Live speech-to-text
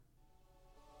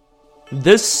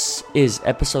This is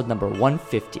episode number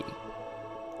 150,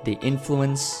 The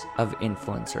Influence of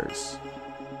Influencers,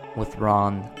 with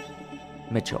Ron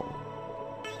Mitchell.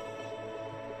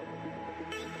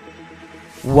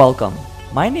 Welcome.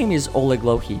 My name is Oleg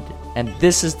Lohid, and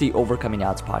this is the Overcoming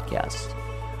Odds podcast,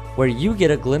 where you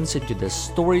get a glimpse into the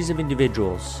stories of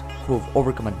individuals who have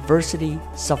overcome adversity,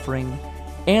 suffering,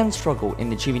 and struggle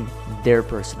in achieving their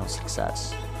personal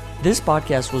success. This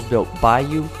podcast was built by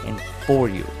you and for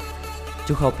you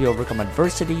to help you overcome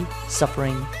adversity,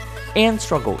 suffering, and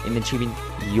struggle in achieving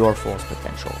your fullest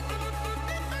potential.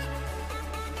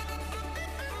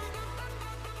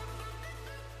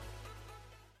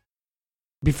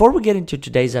 Before we get into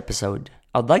today's episode,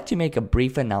 I'd like to make a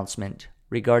brief announcement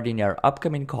regarding our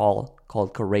upcoming call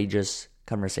called Courageous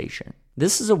Conversation.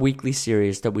 This is a weekly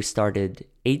series that we started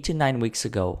 8 to 9 weeks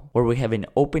ago, where we have an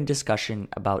open discussion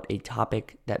about a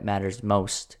topic that matters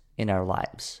most in our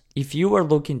lives. If you are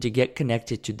looking to get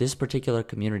connected to this particular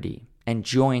community and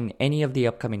join any of the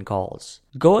upcoming calls,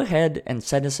 go ahead and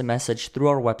send us a message through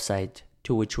our website,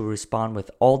 to which we'll respond with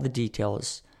all the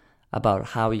details about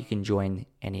how you can join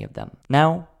any of them.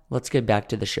 Now, let's get back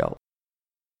to the show.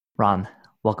 Ron,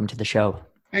 welcome to the show.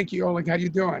 Thank you, Oleg. How you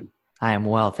doing? I am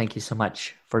well. Thank you so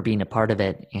much for being a part of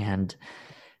it. And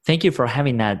thank you for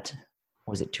having that,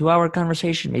 was it 2-hour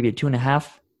conversation, maybe a 2.5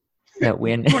 that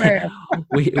we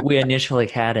initially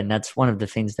had. And that's one of the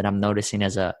things that I'm noticing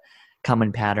as a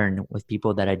common pattern with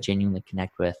people that I genuinely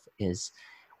connect with is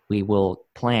we will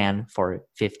plan for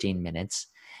 15 minutes,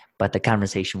 but the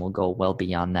conversation will go well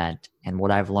beyond that. And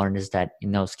what I've learned is that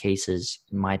in those cases,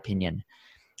 in my opinion,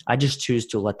 I just choose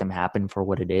to let them happen for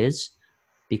what it is,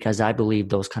 because I believe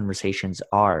those conversations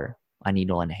are a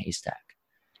needle in a haystack.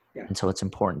 Yeah. And so it's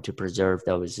important to preserve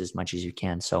those as much as you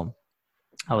can. So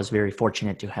I was very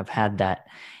fortunate to have had that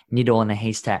needle in a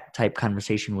haystack type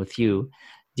conversation with you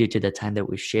due to the time that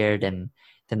we've shared. And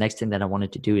the next thing that I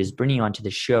wanted to do is bring you onto the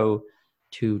show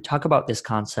to talk about this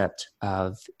concept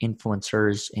of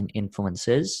influencers and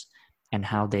influences and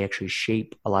how they actually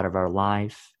shape a lot of our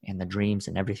life and the dreams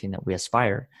and everything that we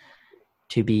aspire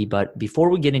to be. But before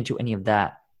we get into any of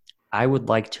that, I would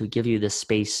like to give you the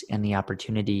space and the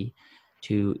opportunity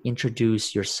to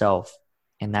introduce yourself.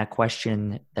 And that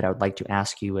question that I would like to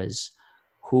ask you is,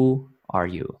 who are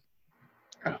you?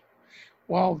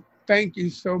 Well, thank you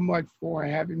so much for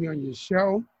having me on your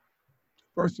show.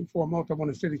 First and foremost, I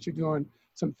want to say that you're doing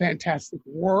some fantastic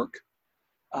work.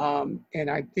 And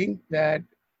I think that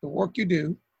the work you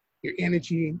do, your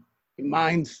energy, your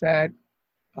mindset,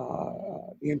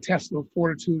 the intestinal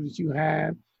fortitude that you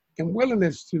have, and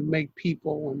willingness to make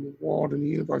people and the world and the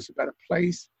universe a better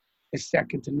place is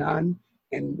second to none.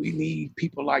 And we need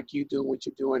people like you doing what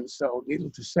you're doing. So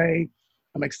needless to say,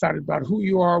 I'm excited about who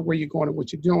you are, where you're going, and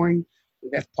what you're doing.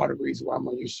 And that's part of the reason why I'm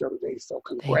on your show today. So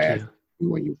congrats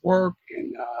you and your work,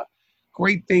 and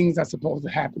great things are supposed to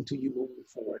happen to you moving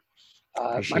forward.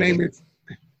 My name is,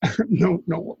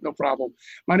 no problem.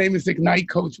 My name is Ignite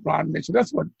Coach Ron Mitchell.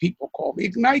 That's what people call me,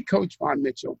 Ignite Coach Ron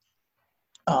Mitchell.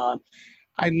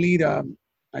 I lead a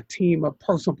team of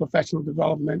personal professional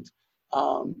development,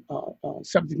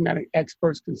 subject matter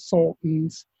experts,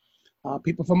 consultants,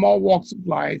 people from all walks of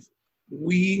life.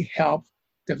 We help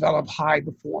develop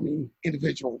high-performing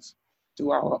individuals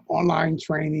through our online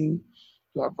training,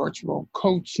 through our virtual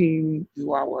coaching,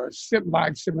 through our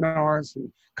live seminars and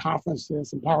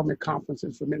conferences, empowerment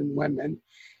conferences for men and women,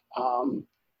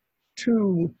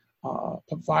 to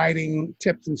providing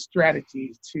tips and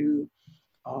strategies to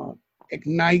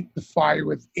ignite the fire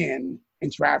within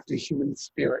and drive the human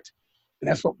spirit. And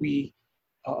that's what we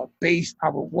base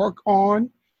our work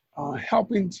on,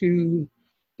 helping to,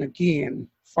 again,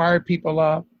 fire people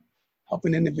up,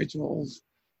 helping individuals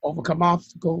overcome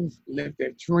obstacles, live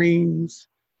their dreams,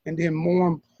 and then more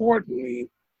importantly,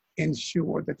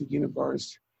 ensure that the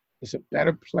universe is a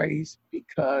better place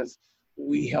because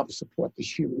we help support the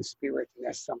human spirit. And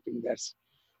that's something that's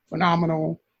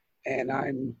phenomenal. And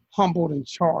I'm humbled and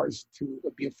charged to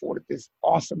be afforded this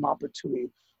awesome opportunity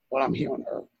while I'm here on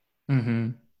earth. Mm-hmm.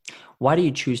 Why do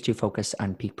you choose to focus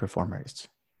on peak performers?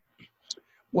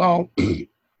 Well,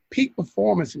 peak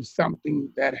performance is something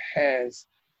that has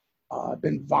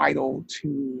been vital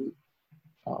to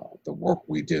the work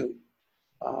we do.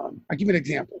 I'll give you an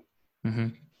example. Mm-hmm.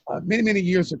 Many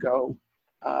years ago,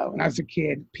 when I was a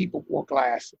kid, people wore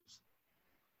glasses.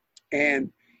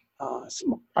 And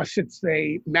I should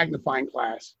say magnifying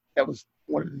glass. That was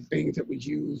one of the things that was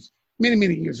used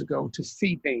many years ago to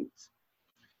see things.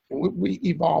 And we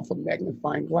evolved from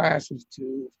magnifying glasses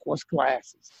to, of course,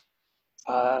 glasses.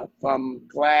 From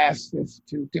glasses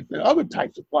to different other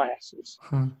types of glasses.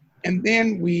 And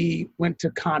then we went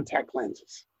to contact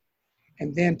lenses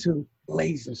and then to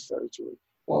laser surgery.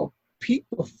 Well, peak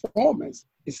performance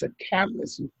is a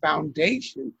catalyst and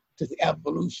foundation to the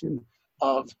evolution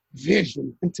of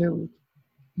vision into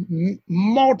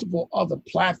multiple other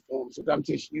platforms. That I'm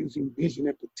just using vision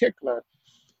in particular.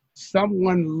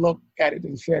 Someone looked at it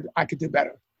and said, I could do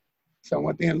better.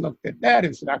 Someone then looked at that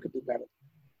and said, I could do better.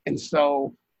 And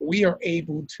so we are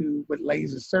able to, with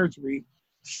laser surgery,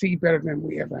 see better than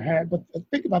we ever had. But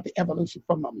think about the evolution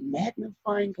from a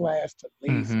magnifying glass to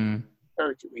laser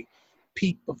surgery.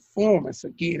 Peak performance,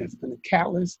 again, has been a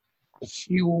catalyst, a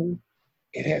fuel.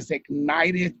 It has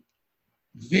ignited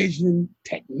vision,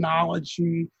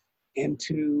 technology, and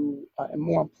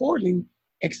more importantly,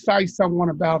 excite someone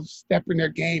about stepping their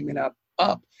game and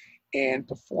up and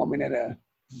performing at a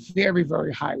very,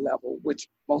 very high level, which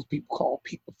most people call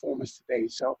peak performance today.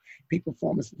 So peak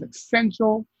performance is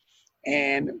essential,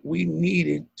 and we need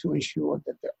it to ensure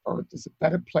that the earth is a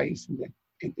better place and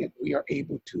that we are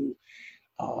able to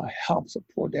help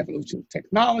support the evolution of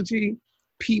technology,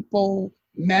 people,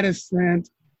 medicine,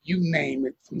 you name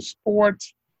it, from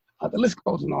sports. The list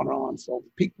goes on and on. So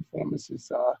peak performance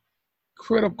is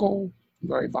critical,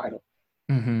 very vital.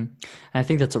 I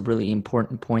think that's a really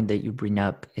important point that you bring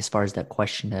up as far as that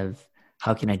question of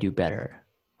how can I do better,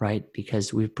 right?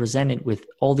 Because we've presented with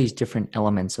all these different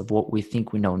elements of what we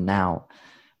think we know now,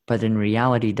 but in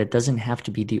reality, that doesn't have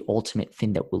to be the ultimate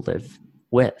thing that we'll live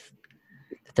with.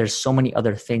 There's so many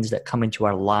other things that come into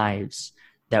our lives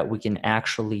that we can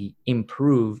actually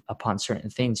improve upon certain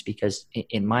things, because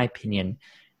in my opinion,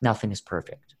 nothing is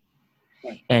perfect.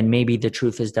 Right. And maybe the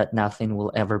truth is that nothing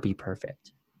will ever be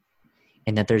perfect,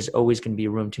 and that there's always going to be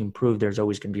room to improve. There's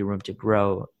always going to be room to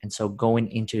grow. And so going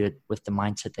into it with the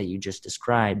mindset that you just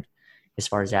described, as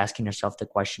far as asking yourself the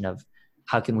question of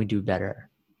how can we do better?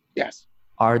 Yes.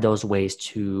 Are those ways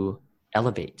to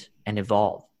elevate and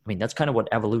evolve? I mean, that's kind of what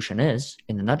evolution is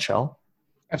in a nutshell.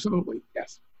 Absolutely.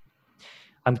 Yes.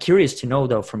 I'm curious to know,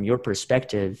 though, from your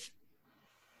perspective,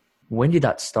 when did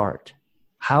that start?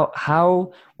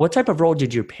 What type of role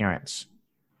did your parents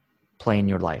play in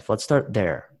your life? Let's start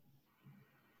there.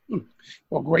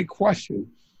 Well, great question.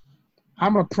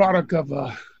 I'm a product of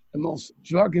the most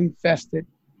drug-infested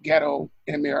ghetto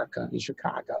in America, in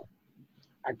Chicago.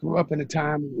 I grew up in a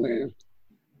time when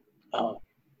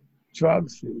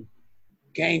drugs and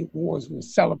gang wars were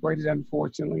celebrated,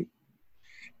 unfortunately.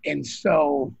 And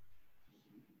so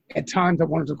at times I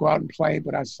wanted to go out and play,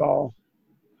 but I saw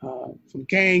from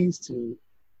gangs to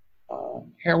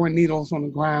heroin needles on the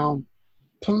ground,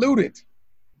 polluted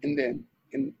in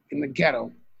the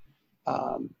ghetto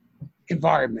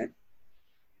environment.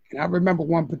 And I remember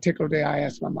one particular day I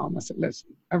asked my mom, I said, listen,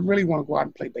 I really want to go out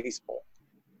and play baseball.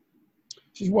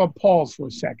 She said, well, pause for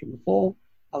a second. Before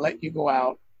I let you go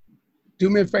out, do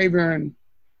me a favor and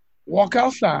walk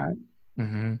outside.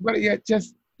 But yet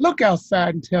just look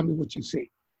outside and tell me what you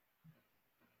see.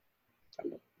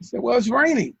 I said, well, it's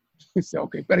raining. He said,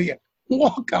 okay, better yet,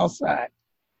 walk outside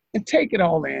and take it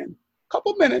all in, a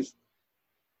couple minutes,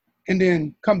 and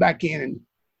then come back in and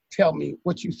tell me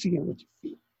what you see and what you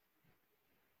feel.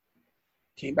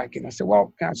 Came back in. I said,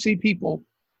 well, I see people.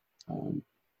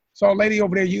 Saw a lady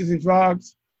over there using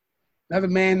drugs. Another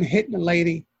man hitting a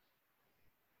lady.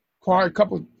 A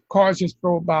couple of cars just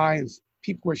drove by and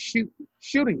people were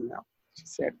shooting them, she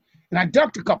said. And I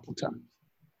ducked a couple times.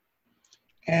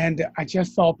 And I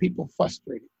just saw people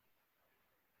frustrated.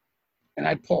 And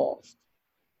I paused.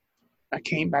 I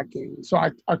came back in. So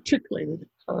I articulated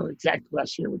her exactly what I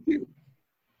shared with you.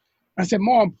 I said,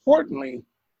 more importantly,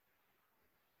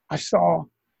 I saw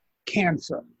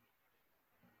cancer.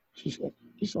 She said,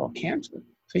 you saw cancer? I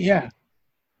said, yeah,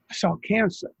 I saw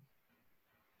cancer.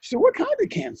 She said, what kind of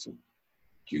cancer?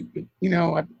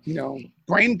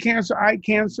 Brain cancer, eye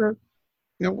cancer?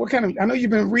 What kind of, I know you've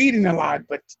been reading a lot,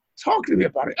 but talk to me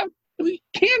about it.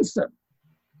 Cancer.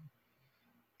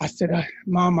 I said,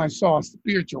 Mom, I saw a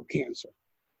spiritual cancer.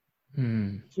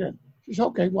 She said,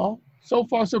 okay, well, so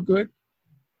far so good.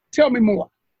 Tell me more.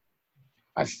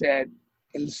 I said,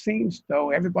 it seems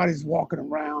though everybody's walking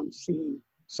around seeming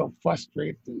so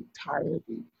frustrated and tired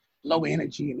and low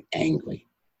energy and angry.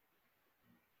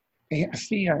 And I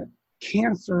see a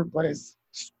cancer, but it's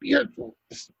spiritual.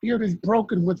 The spirit is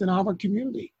broken within our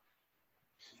community.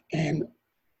 And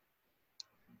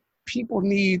people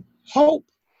need hope.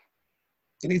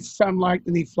 They need sunlight,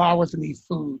 they need flowers, they need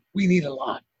food. We need a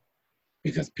lot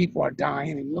because people are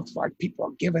dying and it looks like people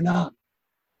are giving up.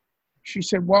 She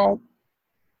said, well,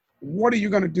 what are you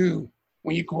going to do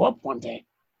when you grow up one day?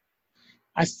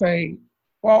 I say,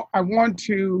 well, I want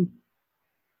to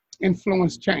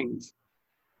influence change.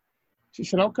 She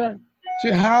said, okay. She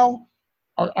said, how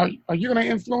are you going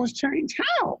to influence change?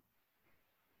 How?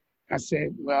 I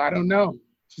said, well, I don't know.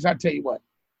 She said, I'll tell you what,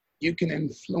 you can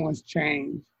influence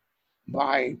change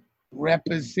by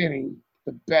representing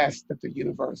the best that the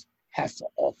universe has to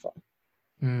offer.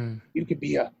 Mm. You could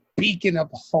be a beacon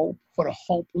of hope for the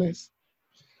hopeless,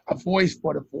 a voice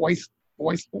for the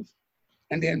voiceless,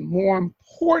 and then more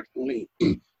importantly,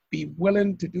 be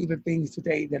willing to do the things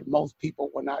today that most people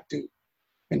will not do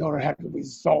in order to have the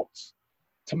results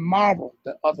tomorrow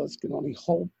that others can only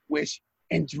hope, wish,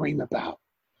 and dream about.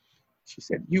 She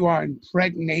said, you are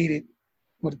impregnated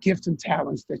with gifts and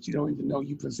talents that you don't even know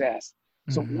you possess.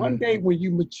 So one day when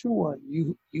you mature,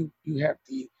 you have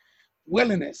the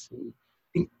willingness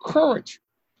and courage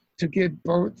to give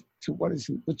birth to what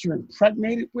you're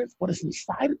impregnated with, what is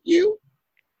inside of you,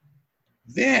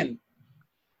 then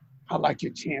I like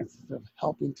your chances of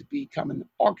helping to become an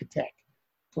architect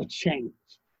for change.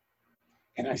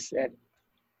 And I said,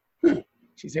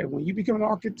 she said, when you become an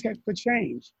architect for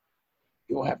change,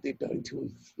 you'll have the ability to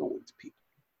influence people.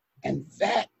 And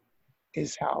that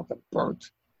is how the birth,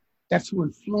 that's who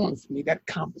influenced me, that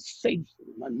conversation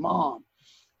with my mom.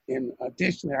 And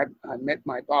additionally, I met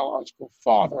my biological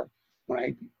father when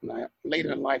I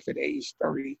later in life at age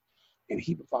 30, and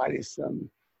he provided some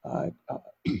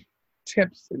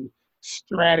tips and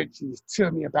strategies to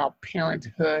me about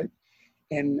parenthood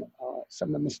and some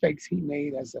of the mistakes he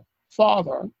made as a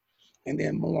father, and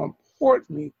then more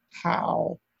importantly,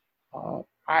 how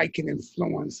I can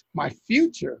influence my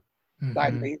future by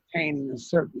maintaining a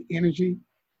certain energy,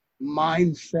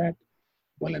 mindset,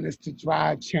 willingness to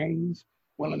drive change,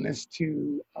 willingness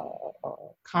to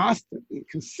constantly,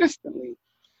 consistently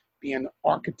be an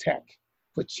architect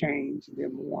for change, and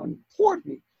then more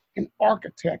importantly, an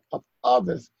architect of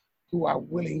others who are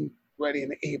willing, ready,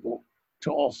 and able to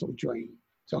also dream.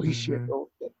 So he shared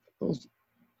those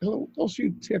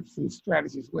few tips and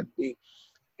strategies with me,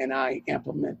 and I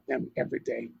implement them every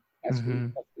day as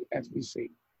we see.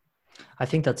 I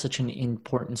think that's such an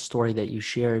important story that you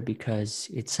shared, because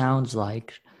it sounds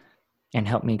like, and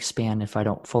help me expand if I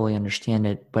don't fully understand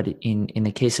it, but in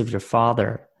the case of your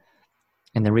father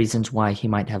and the reasons why he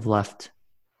might have left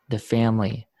the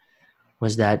family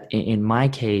was that in my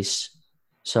case,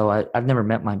 so I've never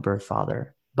met my birth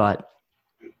father, but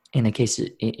in the case,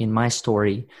 in my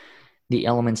story, the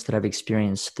elements that I've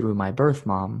experienced through my birth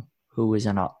mom, who was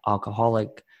an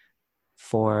alcoholic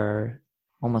for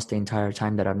almost the entire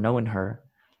time that I've known her,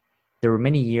 there were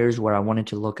many years where I wanted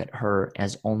to look at her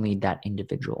as only that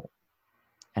individual,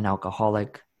 an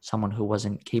alcoholic, someone who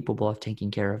wasn't capable of taking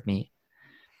care of me.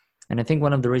 And I think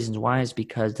one of the reasons why is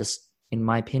because this, in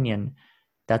my opinion,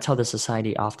 that's how the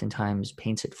society oftentimes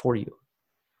paints it for you,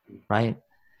 right?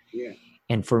 Yeah.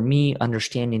 And for me,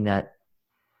 understanding that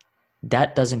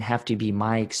that doesn't have to be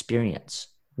my experience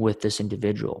with this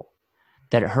individual,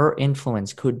 that her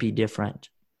influence could be different.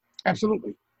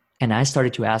 Absolutely. And I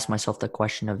started to ask myself the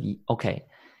question of, okay,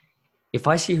 if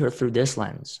I see her through this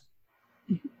lens,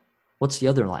 what's the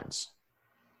other lens?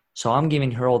 So I'm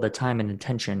giving her all the time and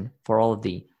attention for all of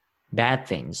the bad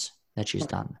things that she's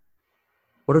done.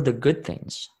 What are the good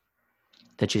things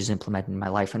that she's implemented in my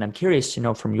life? And I'm curious to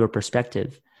know from your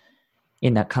perspective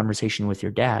in that conversation with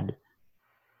your dad,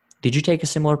 did you take a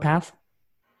similar path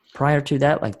prior to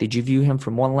that? Like, did you view him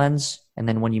from one lens? And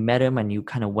then when you met him and you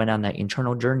kind of went on that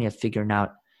internal journey of figuring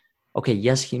out, okay,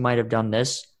 yes, he might have done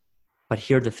this, but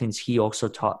here are the things he also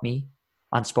taught me,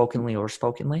 unspokenly or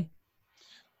spokenly?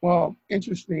 Well,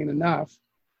 interesting enough,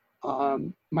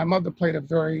 my mother played a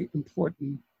very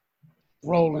important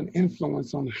role and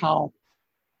influence on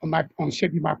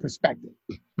shaping my perspective.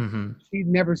 She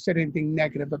never said anything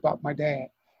negative about my dad.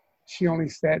 She only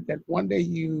said that one day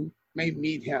you may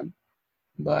meet him,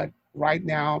 but right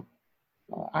now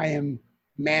I am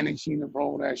managing the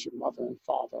role as your mother and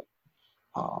father.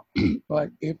 But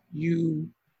if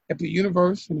the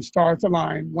universe and the stars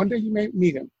align, one day you may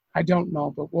meet him. I don't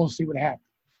know, but we'll see what happens.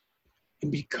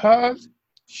 And because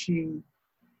she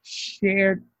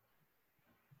shared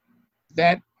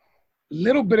that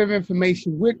little bit of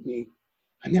information with me,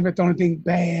 I never thought anything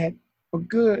bad or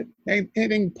good,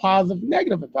 anything positive,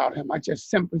 negative about him. I just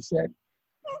simply said,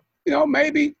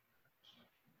 maybe,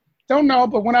 don't know,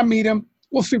 but when I meet him,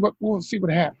 we'll see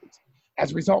what happens.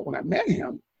 As a result, when I met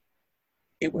him,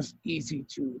 it was easy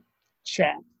to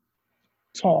chat,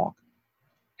 talk,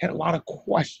 had a lot of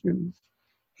questions.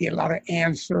 He had a lot of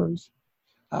answers.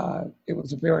 It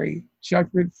was a very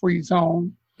judgment-free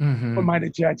zone. Who am I to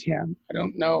judge him? I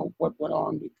don't know what went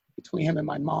on between him and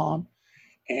my mom.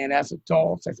 And as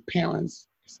adults, as parents,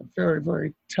 it's a very,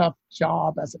 very tough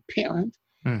job as a parent.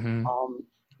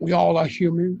 we all are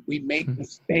human. We make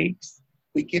mistakes.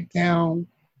 We get down.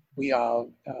 We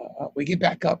get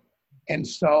back up. And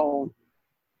so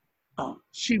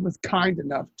she was kind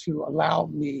enough to allow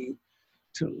me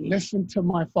to listen to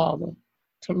my father,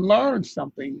 to learn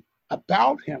something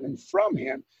about him and from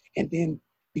him, and then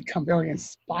become very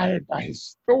inspired by his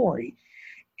story.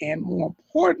 And more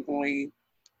importantly,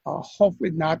 hopefully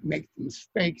not make the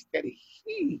mistakes that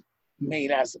he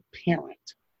made as a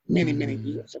parent many, many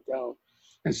years ago.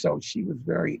 And so she was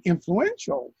very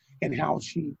influential in how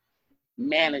she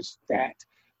managed that.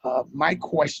 My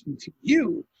question to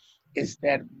you is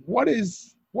that what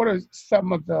are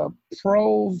some of the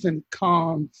pros and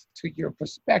cons to your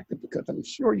perspective? Because I'm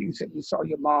sure you said you saw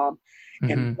your mom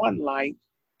in one light,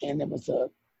 and there was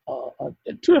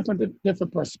two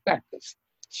different perspectives.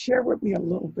 Share with me a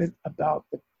little bit about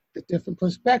the different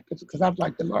perspectives, because I'd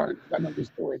like to learn. I know your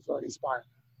story is very inspiring.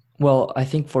 Well, I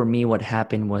think for me, what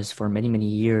happened was for many, many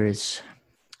years,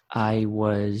 I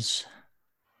was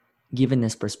given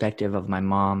this perspective of my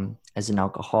mom as an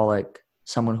alcoholic,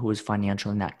 someone who was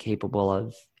financially not capable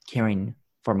of caring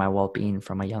for my well-being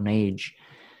from a young age.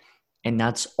 And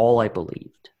that's all I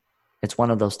believed. It's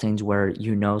one of those things where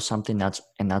you know something that's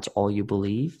all you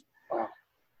believe. Wow.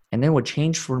 And then what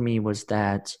changed for me was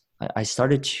that I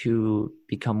started to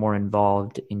become more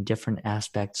involved in different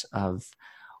aspects of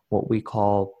what we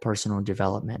call personal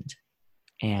development.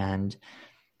 And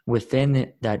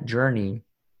within that journey,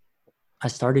 I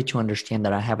started to understand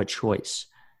that I have a choice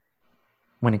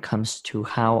when it comes to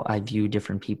how I view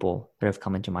different people that have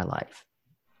come into my life.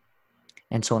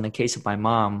 And so in the case of my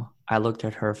mom, I looked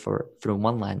at her through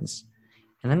one lens,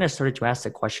 and then I started to ask the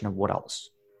question of what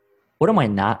else? What am I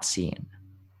not seeing?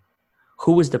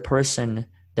 Who was the person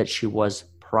that she was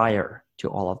prior to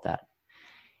all of that?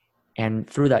 And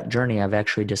through that journey, I've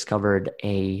actually discovered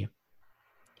a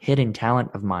hidden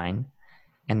talent of mine,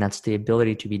 and that's the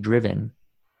ability to be driven.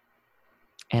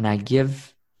 And I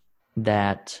give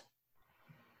that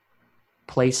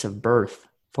place of birth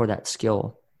for that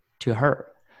skill to her.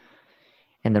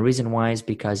 And the reason why is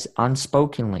because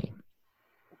unspokenly,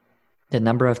 the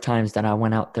number of times that I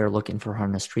went out there looking for her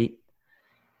on the street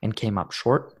and came up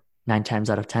short, 9 times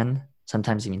out of 10,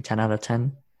 sometimes even 10 out of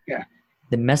 10. Yeah.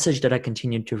 The message that I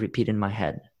continued to repeat in my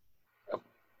head,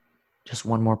 just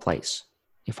one more place.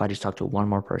 If I just talk to one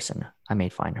more person, I may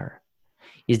find her,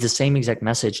 is the same exact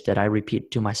message that I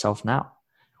repeat to myself now.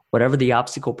 Whatever the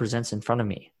obstacle presents in front of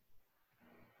me,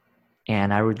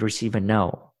 and I would receive a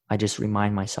no, I just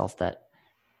remind myself that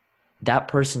that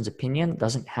person's opinion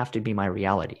doesn't have to be my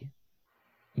reality.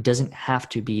 It doesn't have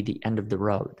to be the end of the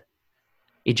road.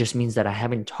 It just means that I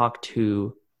haven't talked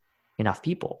to enough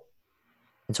people.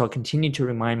 And so I continue to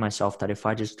remind myself that if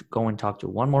I just go and talk to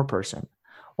one more person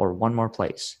or one more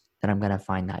place, then I'm going to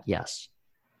find that yes,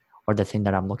 or the thing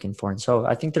that I'm looking for. And so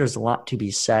I think there's a lot to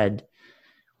be said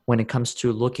when it comes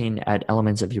to looking at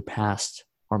elements of your past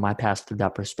or my past through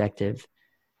that perspective.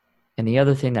 And the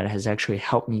other thing that has actually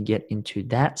helped me get into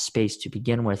that space to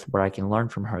begin with, where I can learn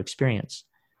from her experience,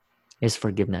 is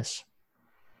forgiveness.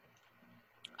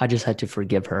 I just had to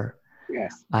forgive her.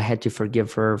 Yes. I had to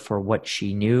forgive her for what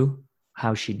she knew,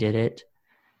 how she did it,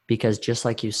 because just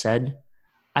like you said,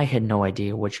 I had no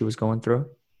idea what she was going through.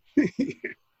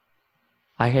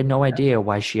 I had no idea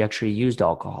why she actually used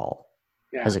alcohol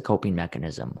as a coping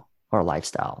mechanism or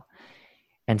lifestyle.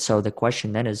 And so the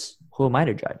question then is, who am I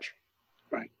to judge?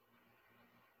 Right.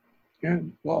 Yeah.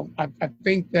 Well, I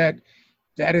think that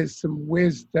is some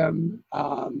wisdom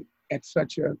at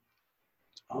such a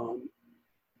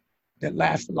that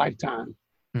lasts a lifetime.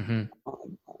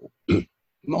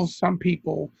 Some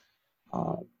people,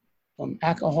 from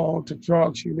alcohol to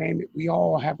drugs, you name it, we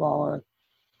all have our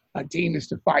demons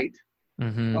to fight.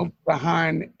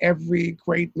 Behind every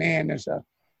great man, there's a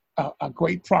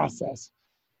great process.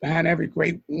 Behind every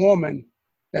great woman,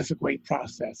 there's a great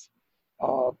process.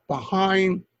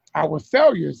 Behind our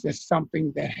failures, there's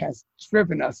something that has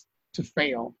driven us to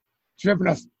fail, driven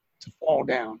us to fall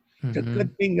down. The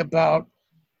good thing about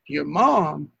your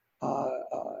mom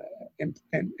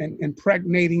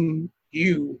impregnating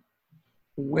you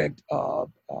with a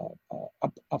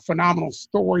phenomenal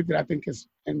story that I think is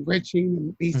enriching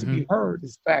and needs to be heard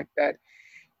is the fact that,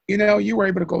 you were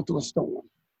able to go through a storm.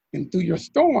 And through your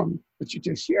storm, which you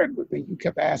just shared with me, you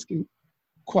kept asking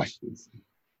questions,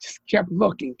 just kept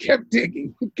looking, kept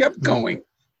digging, kept going,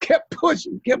 kept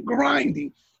pushing, kept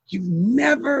grinding. You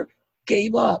never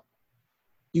gave up.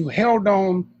 You held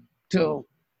on to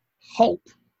hope.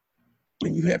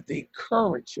 And you have the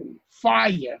courage and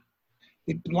fire,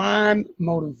 the blind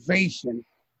motivation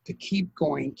to keep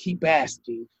going, keep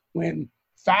asking, when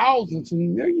thousands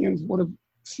and millions would have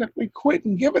simply quit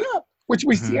and give it up, which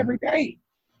we see Mm-hmm. every day.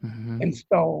 Mm-hmm. And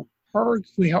so her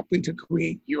helping to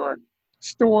create your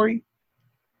story,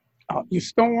 your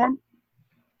storm,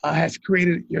 has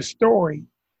created your story,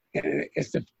 and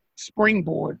it's the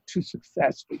springboard to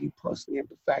success for you personally and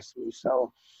professionally.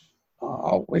 So I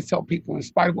always tell people, in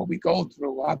spite of what we go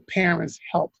through, our parents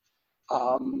help.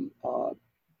 Um, uh,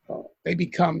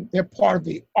 they're part of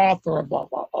the author of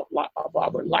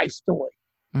our life story.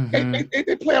 Mm-hmm.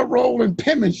 They play a role in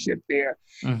penmanship there,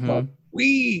 but Mm-hmm.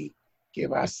 we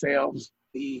give ourselves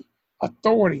the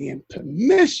authority and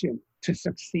permission to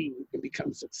succeed and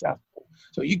become successful.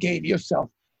 So you gave yourself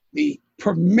the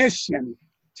permission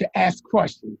to ask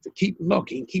questions, to keep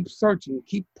looking, keep searching,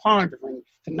 keep pondering,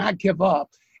 to not give up.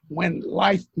 When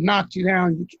life knocked you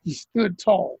down, you stood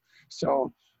tall.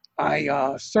 So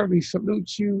I certainly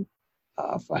salute you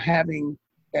for having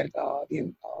that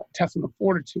intestinal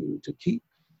fortitude to keep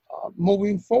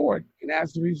moving forward. And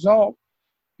as a result,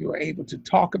 you are able to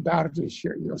talk about it and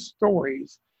share your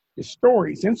stories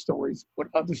with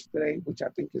others today, which I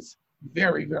think is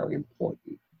very, very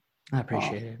important. I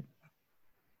appreciate it.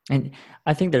 And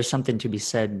I think there's something to be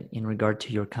said in regard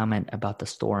to your comment about the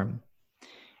storm.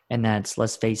 And that's,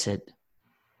 let's face it,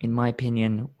 in my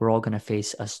opinion, we're all going to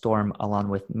face a storm along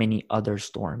with many other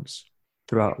storms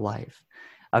throughout life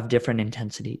of different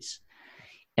intensities.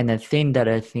 And the thing that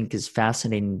I think is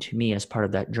fascinating to me as part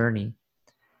of that journey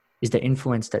is the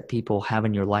influence that people have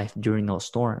in your life during those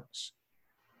storms.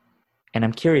 And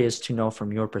I'm curious to know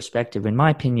from your perspective. In my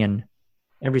opinion,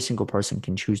 every single person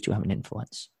can choose to have an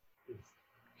influence.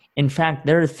 In fact,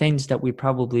 there are things that we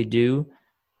probably do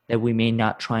that we may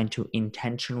not try to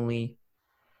intentionally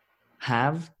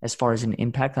have as far as an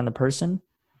impact on the person,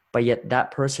 but yet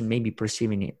that person may be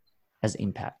perceiving it as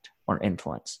impact or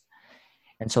influence.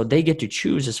 And so they get to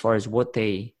choose as far as what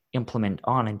they implement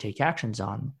on and take actions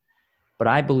on. But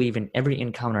I believe in every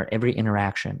encounter, every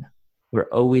interaction, we're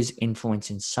always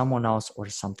influencing someone else or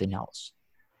something else.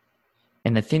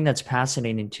 And the thing that's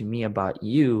fascinating to me about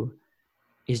you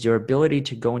is your ability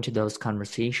to go into those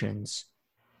conversations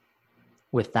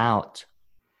without,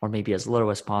 or maybe as little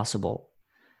as possible,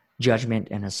 judgment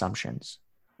and assumptions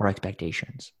or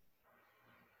expectations.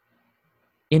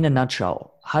 In a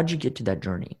nutshell, how did you get to that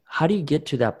journey? How do you get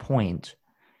to that point?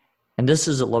 And this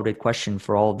is a loaded question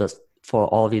for all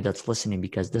of you that's listening,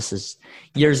 because this is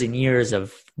years and years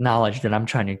of knowledge that I'm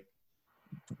trying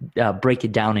to break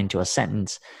it down into a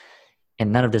sentence.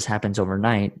 And none of this happens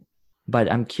overnight.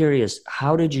 But I'm curious,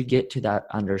 how did you get to that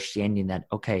understanding that,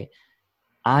 okay,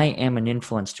 I am an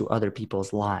influence to other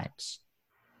people's lives,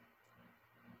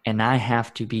 and I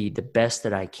have to be the best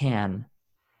that I can?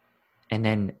 And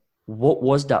then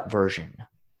what is that version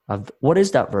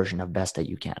of best that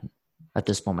you can at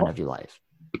this moment of your life?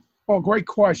 Well, great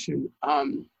question.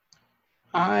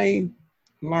 I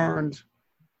learned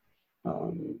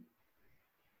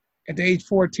at the age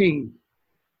 14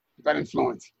 about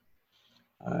influence.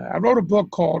 I wrote a book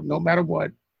called No Matter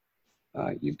What,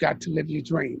 You've Got to Live Your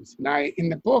Dreams. And in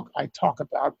the book, I talk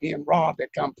about being robbed at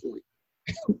gunpoint.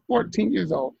 14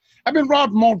 years old. I've been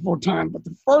robbed multiple times, but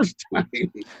the first time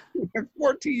at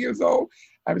 14 years old,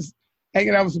 I was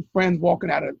hanging out with some friends walking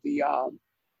out of the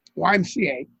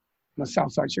YMCA on the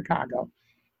south side of Chicago.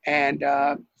 And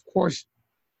of course,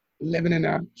 living in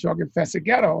a drug-infested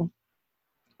ghetto,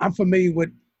 I'm familiar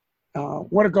with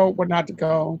where to go, where not to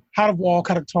go, how to walk,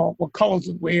 how to talk, what colors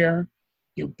to wear,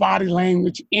 your body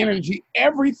language, energy,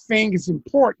 everything is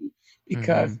important,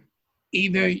 because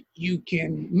either you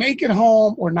can make it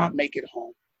home or not make it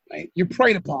home, right? You're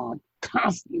preyed upon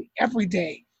constantly, every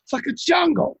day. It's like a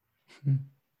jungle.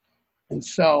 And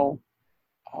so,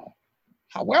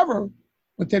 however,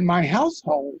 within my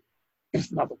household,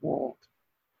 it's another world.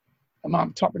 My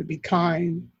mom taught me to be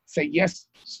kind, say yes,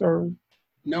 sir,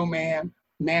 no, ma'am,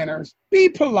 manners, be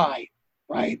polite,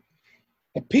 right?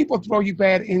 If people throw you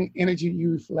bad energy,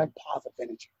 you reflect positive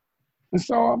energy. And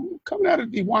so I'm coming out of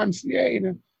the YMCA, and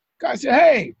the guy said,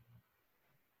 "Hey,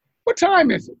 what time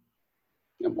is it?"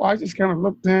 And I just kind of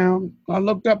looked down. When I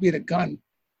looked up, he had a gun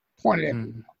pointed at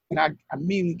me. And I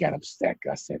immediately got upset.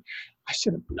 I said, I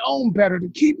should have known better to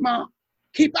keep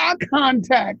eye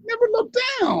contact, never look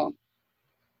down.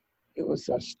 It was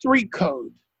a street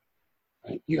code,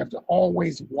 right? You have to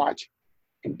always watch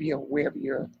and be aware of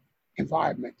your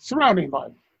environment, surrounding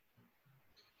environment.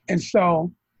 And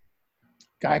so,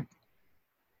 guy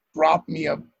brought me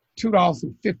up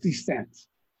 $2.50.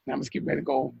 And I was getting ready to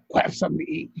go grab something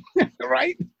to eat,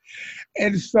 right?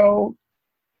 And so,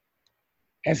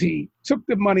 as he took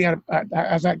the money out,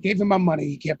 as I gave him my money,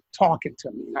 he kept talking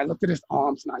to me. And I looked at his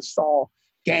arms and I saw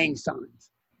gang signs.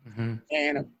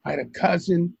 And I had a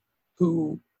cousin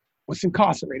who was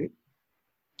incarcerated,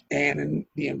 and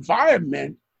the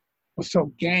environment was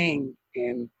so gang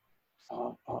and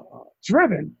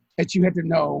driven that you had to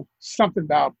know something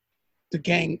about the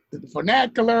gang, the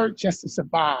vernacular, just to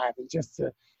survive and just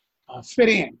to fit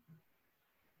in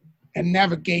and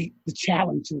navigate the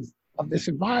challenges of this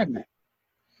environment.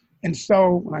 And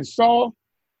so when I saw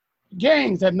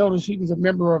gangs, I noticed he was a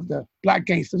member of the Black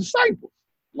Gangster Disciples,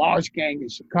 large gang in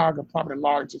Chicago, probably the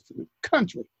largest in the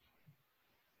country.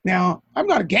 Now, I'm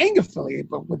not a gang affiliate,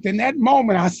 but within that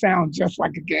moment, I sound just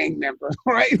like a gang member,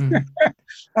 right? Mm-hmm.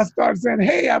 I started saying,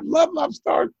 hey, I've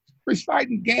started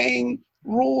reciting gang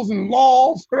rules and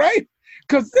laws, right?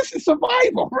 Because this is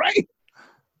survival, right?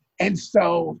 And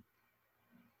so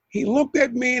he looked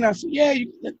at me and I said, yeah,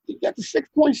 you got the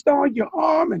 6-point star on your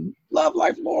arm and love,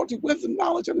 life, loyalty, wisdom,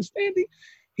 knowledge, understanding.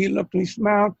 He looked and he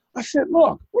smiled. I said,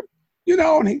 look, what,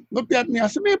 and he looked at me. I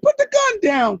said, man, put the gun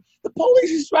down. The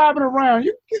police is driving around.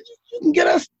 You can get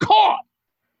us caught.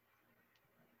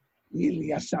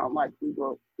 Immediately, I sound like we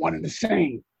were one and the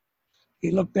same.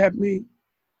 He looked at me.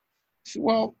 He said,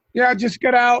 well, yeah, I just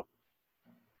got out,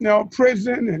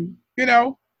 prison and,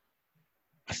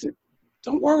 I said,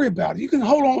 don't worry about it. You can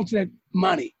hold on to that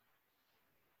money.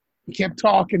 He kept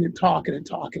talking and talking and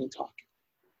talking and talking.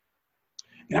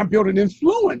 And I built an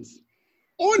influence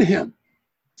on him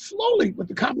slowly with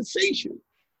the conversation.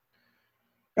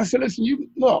 I said, listen,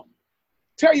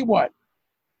 tell you what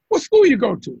school you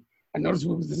go to? I noticed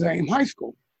we was the same high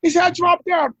school. He said, I dropped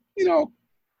out, a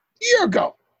year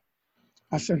ago.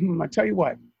 I said, I tell you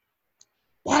what,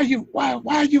 why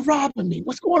are you robbing me?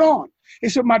 What's going on? He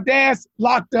said, my dad's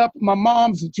locked up, my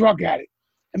mom's a drug addict.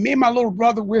 And me and my little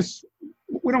brother, we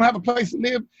don't have a place to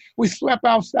live. We slept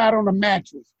outside on a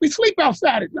mattress. We sleep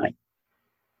outside at night.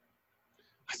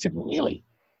 I said, well, really?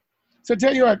 So I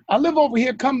tell you what, I live over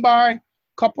here, come by a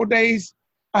couple of days.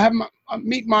 I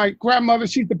meet my grandmother.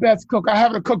 She's the best cook. I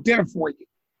have her cook dinner for you.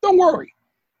 Don't worry.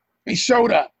 He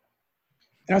showed up.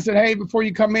 And I said, hey, before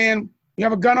you come in, you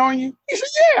have a gun on you? He said,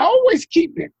 yeah, I always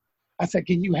keep it. I said,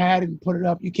 can you hide it and put it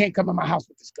up? You can't come in my house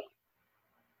with this gun.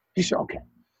 He said, okay.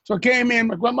 So I came in,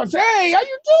 my grandma said, hey, how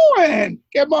you doing?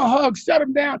 Gave him a hug, shut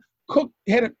him down,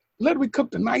 literally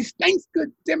cooked a nice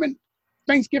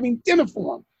Thanksgiving dinner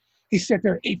for him. He sat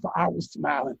there, ate for hours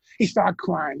smiling. He started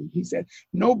crying. He said,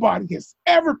 nobody has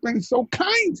ever been so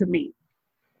kind to me.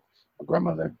 My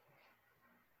grandmother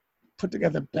put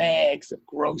together bags of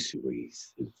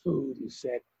groceries and food and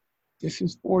said, this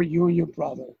is for you and your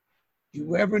brother. If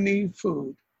you ever need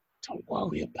food, don't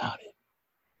worry about it.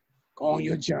 Go on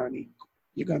your journey.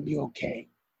 You're going to be okay.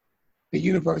 The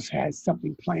universe has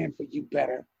something planned for you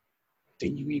better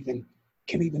than you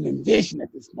can even envision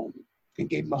at this moment. And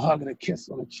gave him a hug and a kiss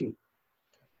on the cheek.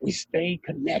 We stayed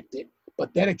connected.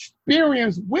 But that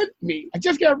experience with me, I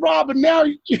just got robbed, and now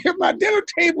you're at my dinner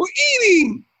table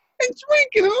eating and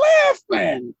drinking and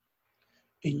laughing.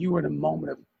 And you were in a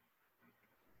moment of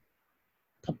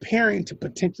preparing to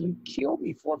potentially kill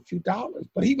me for a few dollars.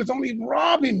 But he was only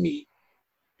robbing me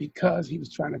because he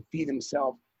was trying to feed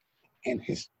himself and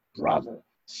his brother.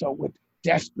 So with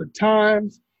desperate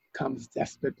times comes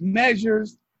desperate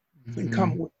measures, and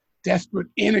come with desperate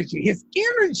energy. His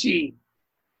energy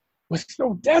was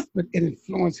so desperate, it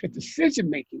influenced his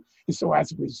decision-making. And so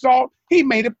as a result, he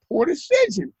made a poor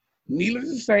decision. Needless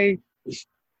to say,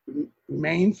 we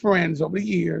remained friends over the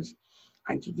years.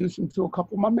 I introduced him to a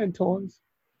couple of my mentors,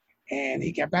 and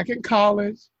he got back in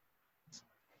college,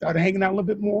 started hanging out a little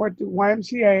bit more at the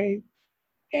YMCA.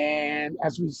 And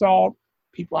as a result,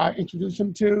 people I introduced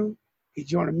him to, he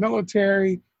joined the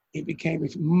military. He became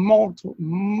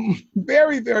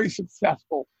very, very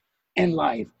successful in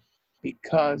life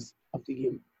because of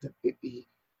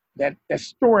that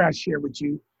story I shared with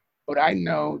you. But I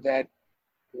know that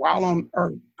while on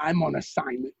earth, I'm on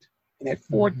assignment. And at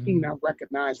 14, I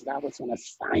recognized that I was on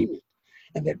assignment,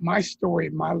 and that my story,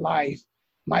 my life,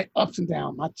 my ups and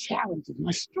downs, my challenges,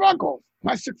 my struggles,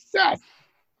 my success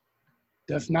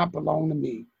does not belong to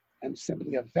me. I'm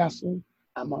simply a vessel.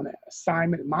 I'm on an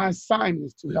assignment. My assignment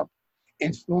is to help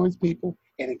influence people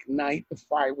and ignite the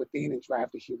fire within and drive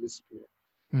the human spirit.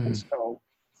 And so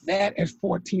that at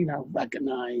 14, I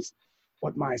recognized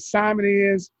what my assignment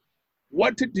is,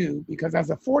 what to do, because as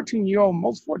a 14-year-old,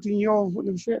 most 14-year-olds would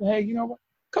have said, hey, you know what?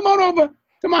 Come on over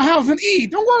to my house and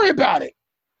eat. Don't worry about it.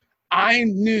 I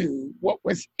knew what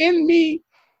was in me.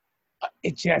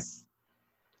 It just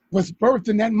was birthed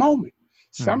in that moment.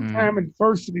 Sometimes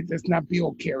adversity does not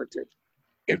build character.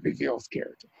 It reveals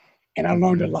character. And I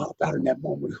learned a lot about in that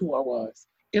moment who I was.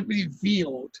 It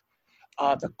revealed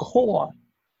the core.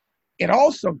 It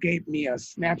also gave me a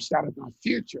snapshot of my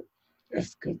future.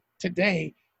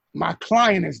 Today, my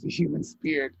client is the human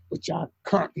spirit, which I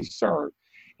currently serve.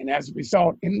 And as a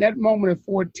result, in that moment of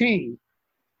 14,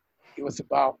 it was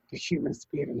about the human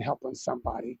spirit and helping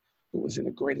somebody who was in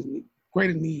a greater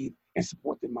need and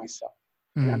support than myself.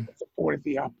 And I'm just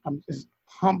I'm just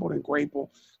humbled and grateful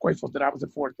that I was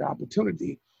afforded the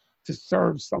opportunity to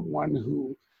serve someone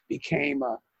who became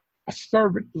a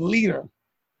servant leader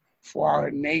for our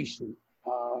nation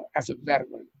as a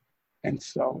veteran. And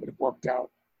so it worked out,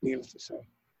 needless to say.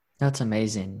 That's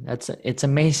amazing. It's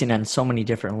amazing on so many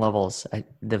different levels.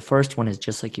 The first one is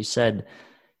just like you said,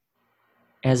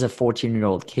 as a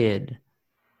 14-year-old kid,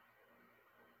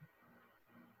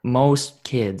 most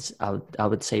kids, I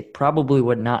would say, probably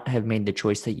would not have made the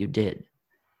choice that you did.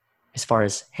 As far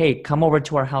as, hey, come over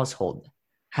to our household,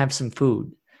 have some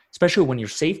food, especially when your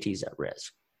safety is at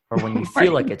risk or when you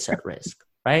feel like it's at risk,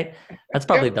 right? That's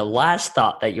probably the last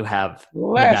thought that you have in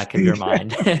the back of your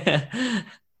mind.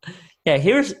 Yeah,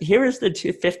 here's the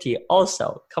 250.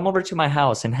 Also, come over to my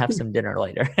house and have some dinner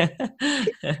later.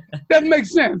 That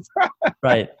makes sense.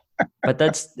 Right. But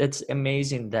that's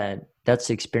amazing that that's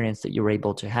the experience that you were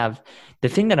able to have. The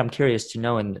thing that I'm curious to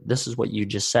know, and this is what you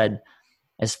just said,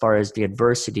 as far as the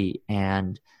adversity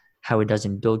and how it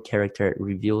doesn't build character, it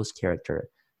reveals character.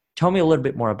 Tell me a little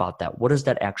bit more about that. What does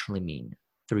that actually mean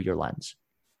through your lens?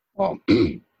 Well,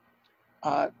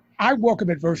 I welcome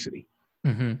adversity.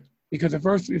 Mm-hmm. Because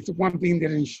adversity is the one thing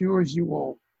that ensures you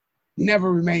will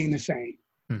never remain the same.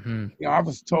 Mm-hmm. You know, I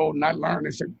was told, and I learned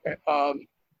this,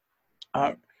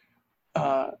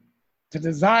 the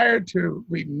desire to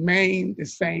remain the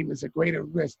same is a greater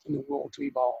risk in the world to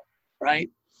evolve, right?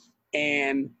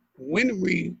 And when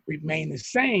we remain the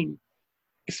same,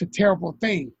 it's a terrible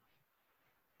thing.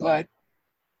 But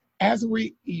as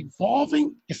we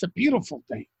evolving, it's a beautiful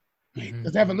thing. Right?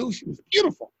 Because evolution is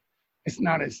beautiful. It's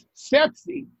not as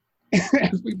sexy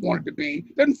as we want it to be.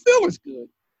 It doesn't feel as good.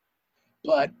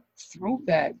 But through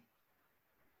that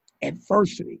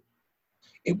adversity,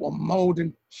 it will mold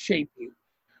and shape you.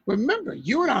 Remember,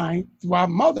 you and I, through our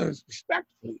mothers,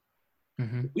 respectively,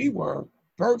 we were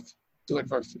birthed through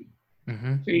adversity.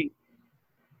 See,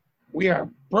 we are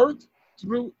birthed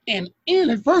through and in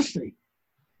adversity.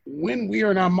 When we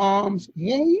are in our mom's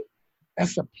womb,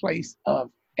 that's a place of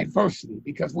adversity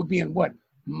because we're being what?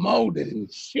 Molded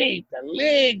and shaped, our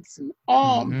legs and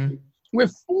arms. We're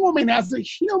forming as a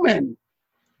human.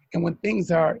 And when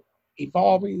things are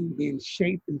evolving, being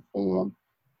shaped and formed,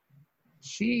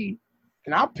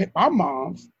 our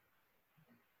moms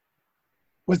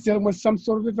was dealing with some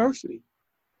sort of adversity.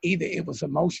 Either it was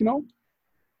emotional,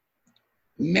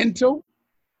 mental,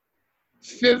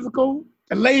 physical,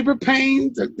 the labor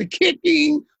pains, the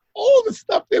kicking, all the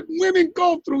stuff that women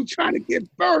go through trying to give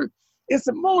birth. It's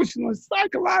emotional, it's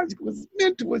psychological, it's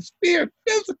mental, it's fear,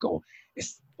 physical.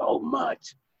 It's so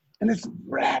much. And it's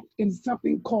wrapped in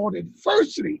something called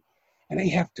adversity. And they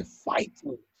have to fight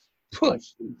through it,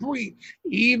 push and breathe,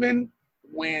 even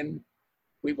when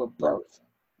we were birthed.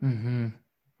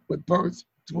 We're birthed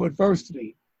through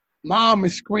adversity. Mom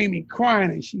is screaming,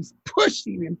 crying, and she's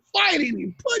pushing and fighting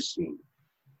and pushing.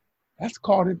 That's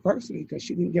called adversity because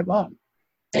she didn't give up.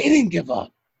 They didn't give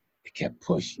up. They kept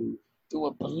pushing through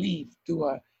a belief, through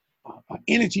a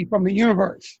energy from the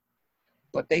universe.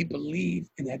 But they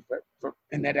believed in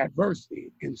that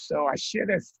adversity. And so I share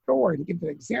that story and give that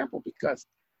example because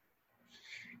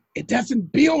it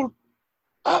doesn't build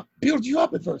you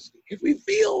up adversity. It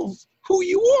reveals who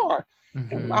you are.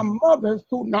 And my mothers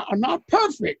who are not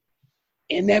perfect,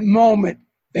 in that moment,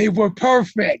 they were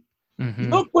perfect.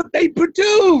 Look what they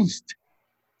produced.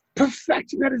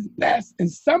 Perfection at its best.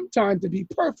 And sometimes to be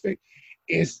perfect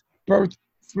is birthed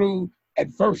through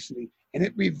adversity. And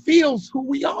it reveals who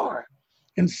we are.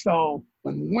 And so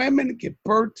when women give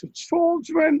birth to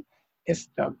children, it's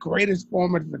the greatest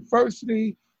form of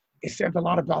adversity. It says a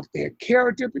lot about their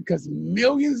character because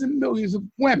millions and millions of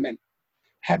women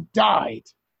have died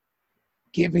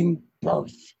giving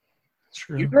birth.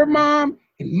 True. Your mom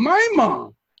and my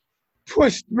mom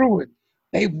pushed through it.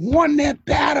 They won that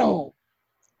battle.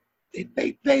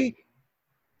 They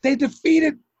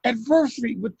defeated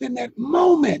adversity within that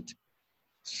moment.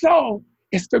 So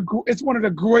it's one of the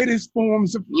greatest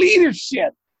forms of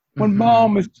leadership when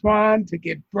mom is trying to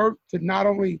give birth to not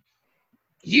only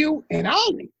you and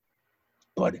I,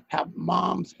 but how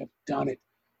moms have done it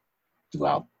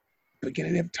throughout the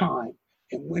beginning of time.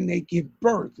 And when they give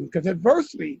birth, because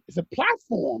adversity is a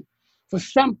platform for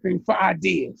something, for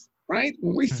ideas, right?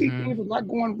 When we see things are not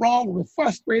going wrong, we're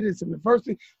frustrated, it's an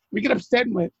adversity, we get upset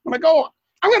and we're like, oh,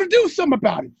 I'm going to do something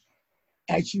about it.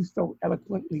 As you so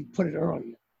eloquently put it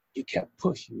earlier, you kept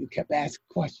pushing, you kept asking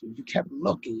questions, you kept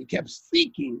looking, you kept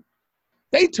seeking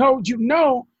They told you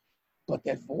no, but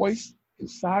that voice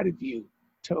inside of you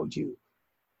told you,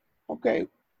 okay,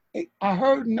 I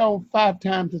heard no 5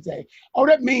 times a day. Oh,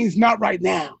 that means not right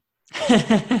now.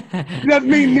 It doesn't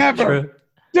mean never. True.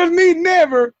 Doesn't mean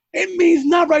never. It means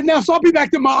not right now. So I'll be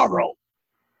back tomorrow.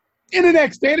 And the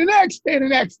next day, the next day, the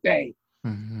next day.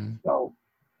 Mm-hmm. So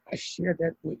I share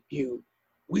that with you.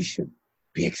 We should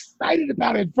be excited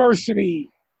about adversity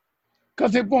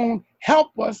because it won't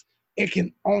help us. It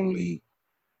can only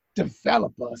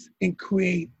develop us and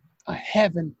create a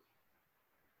heaven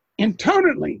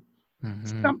internally,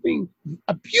 Mm-hmm. something,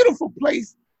 a beautiful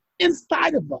place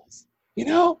inside of us, you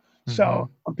know? Mm-hmm. So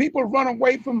when people run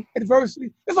away from adversity,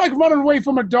 it's like running away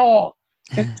from a dog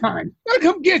at times. They're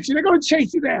gonna come get you, they're gonna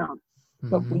chase you down. Mm-hmm.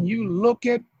 But when you look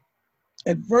at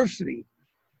adversity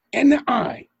in the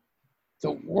eye,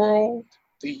 the world,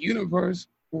 the universe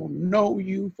will know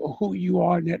you for who you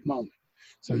are in that moment.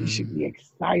 So you should be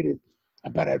excited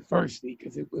about adversity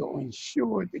because it will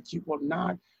ensure that you will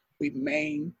not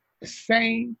remain the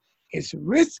same. It's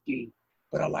risky,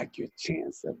 but I like your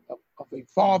chance of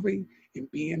evolving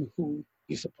and being who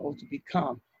you're supposed to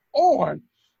become, or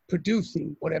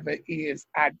producing whatever it is,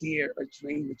 idea or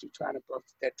dream that you're trying to birth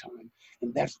at that time.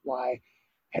 And that's why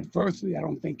adversity, I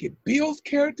don't think it builds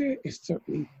character, it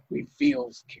certainly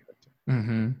reveals character.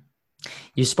 Mm-hmm.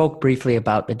 You spoke briefly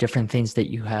about the different things that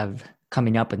you have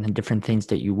coming up and the different things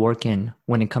that you work in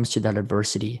when it comes to that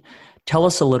adversity. Tell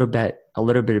us a little bit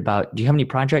about, do you have any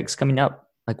projects coming up?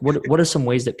 Like what are some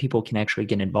ways that people can actually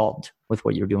get involved with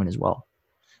what you're doing as well?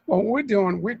 Well,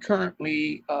 we're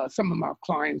currently, some of my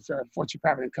clients are Fortune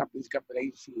 500 companies, government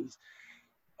agencies,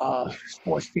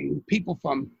 sports teams, people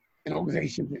from an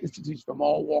organization and institutions from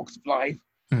all walks of life.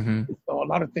 Mm-hmm. So a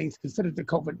lot of things considered the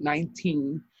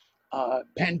COVID-19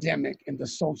 pandemic and the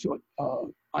social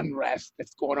unrest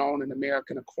that's going on in America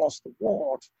and across the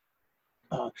world.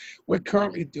 We're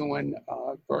currently doing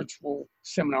virtual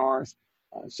seminars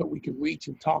so we can reach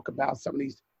and talk about some of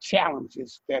these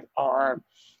challenges that are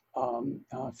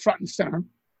front and center,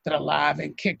 that are live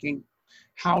and kicking,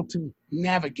 how to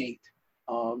navigate,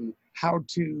 how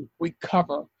to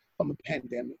recover from a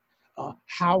pandemic,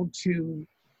 how to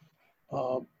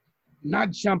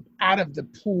not jump out of the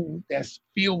pool that's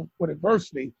filled with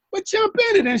adversity, but jump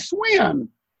in it and swim.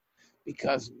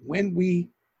 Because when we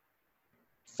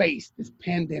face this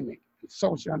pandemic and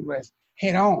social unrest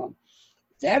head on,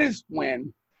 that is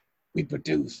when we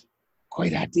produce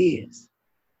great ideas.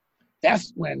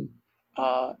 That's when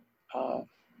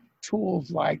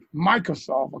tools like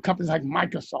Microsoft, or companies like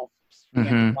Microsoft,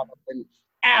 and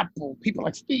Apple, people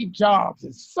like Steve Jobs,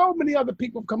 and so many other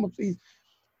people come up with these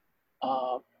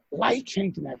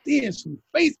life-changing ideas from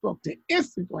Facebook to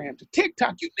Instagram to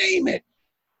TikTok, you name it.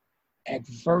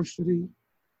 Adversity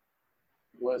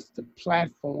was the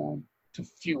platform to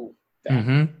fuel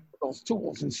that, those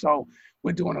tools. And so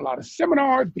we're doing a lot of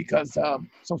seminars because of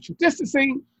social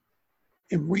distancing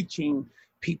and reaching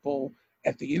people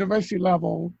at the university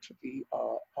level, to the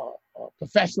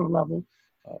professional level.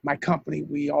 My company,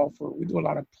 we do a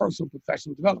lot of personal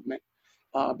professional development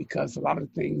because a lot of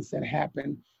the things that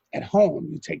happen at home,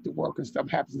 you take to work and stuff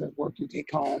happens at work, you take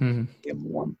home. And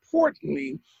more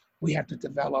importantly, we have to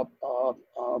develop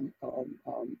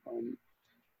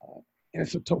and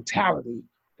it's a totality,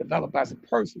 develop as a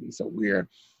person. So we're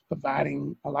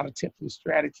providing a lot of tips and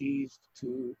strategies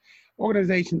to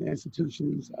organizations and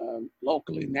institutions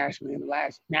locally, nationally, and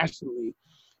nationally,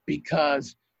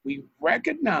 because we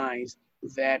recognize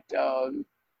that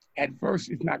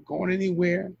adversity is not going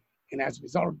anywhere. And as a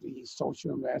result of the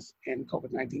social unrest and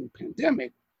COVID-19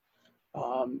 pandemic,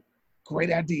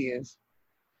 great ideas,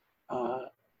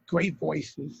 great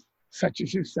voices, such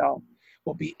as yourself,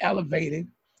 will be elevated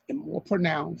and more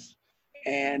pronounced.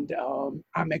 And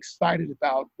I'm excited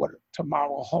about what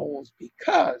tomorrow holds,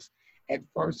 because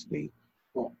adversity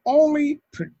will only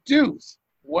produce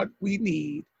what we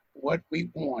need, what we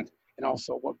want, and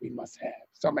also what we must have.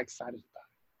 So I'm excited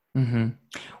about it.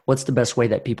 What's the best way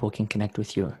that people can connect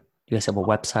with you? You guys have a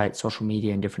website, social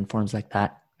media, and different forms like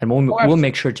that? And we'll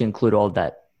make sure to include all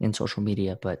that in social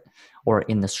media, or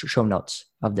in the show notes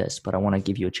of this. But I want to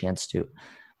give you a chance to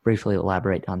briefly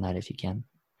elaborate on that if you can.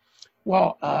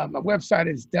 Well, my website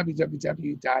is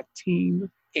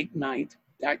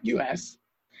www.teamignite.us.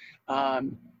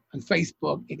 On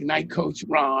Facebook, Ignite Coach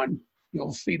Ron.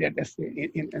 You'll see that. That's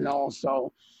and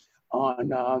also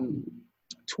on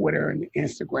Twitter and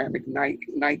Instagram,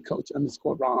 Ignite Coach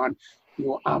 _Ron.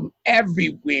 I'm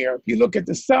everywhere. If you look at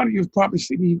the sun, you'll probably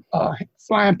see me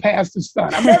flying past the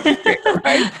sun. I'm everywhere,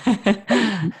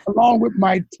 right? Along with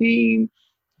my team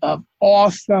of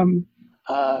awesome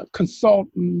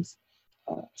consultants,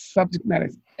 subject matter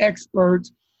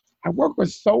experts. I work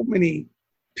with so many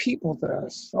people that are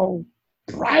so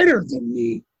brighter than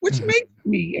me, which makes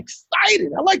me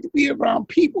excited. I like to be around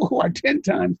people who are 10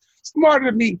 times smarter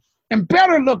than me and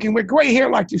better looking with gray hair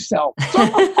like yourself. So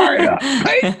I'm fired up,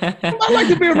 right? I like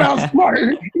to be around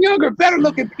smarter, younger, better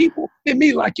looking people than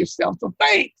me like yourself. So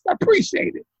thanks. I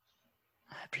appreciate it.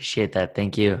 I appreciate that.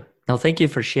 Thank you. No, thank you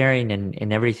for sharing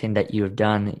and everything that you have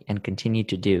done and continue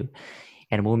to do.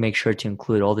 And we'll make sure to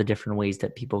include all the different ways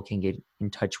that people can get in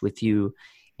touch with you,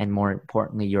 and more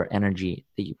importantly, your energy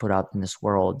that you put out in this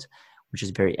world, which is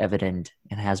very evident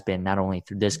and has been not only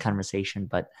through this conversation,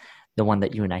 but the one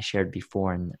that you and I shared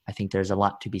before. And I think there's a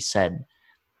lot to be said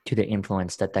to the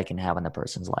influence that can have on a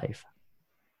person's life.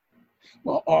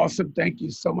 Well, awesome. Thank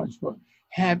you so much for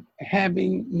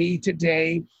having me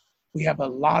today. We have a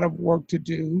lot of work to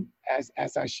do,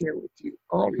 as I shared with you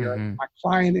earlier. My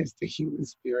client is the human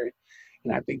spirit.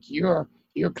 And I think your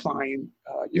client,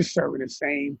 you're serving the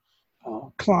same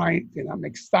client. And I'm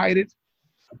excited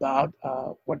about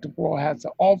what the world has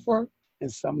to offer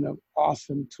and some of the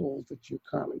awesome tools that you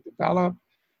currently develop.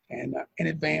 And in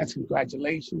advance,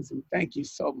 congratulations. And thank you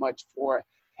so much for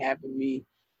having me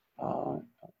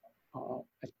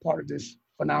as part of this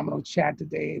phenomenal chat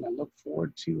today. And I look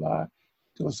forward to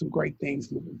doing some great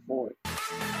things moving forward.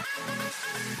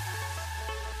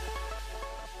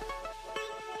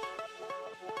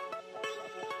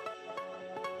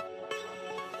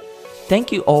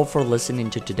 Thank you all for listening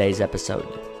to today's episode.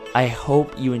 I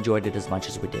hope you enjoyed it as much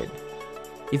as we did.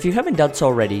 If you haven't done so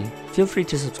already, feel free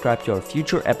to subscribe to our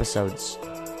future episodes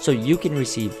so you can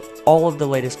receive all of the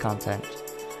latest content.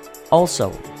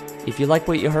 Also, if you like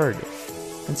what you heard,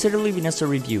 consider leaving us a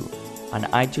review on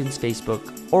iTunes,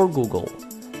 Facebook, or Google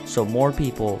so more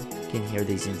people can hear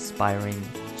these inspiring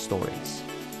stories.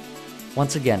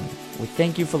 Once again, we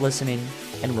thank you for listening,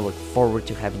 and we look forward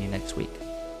to having you next week.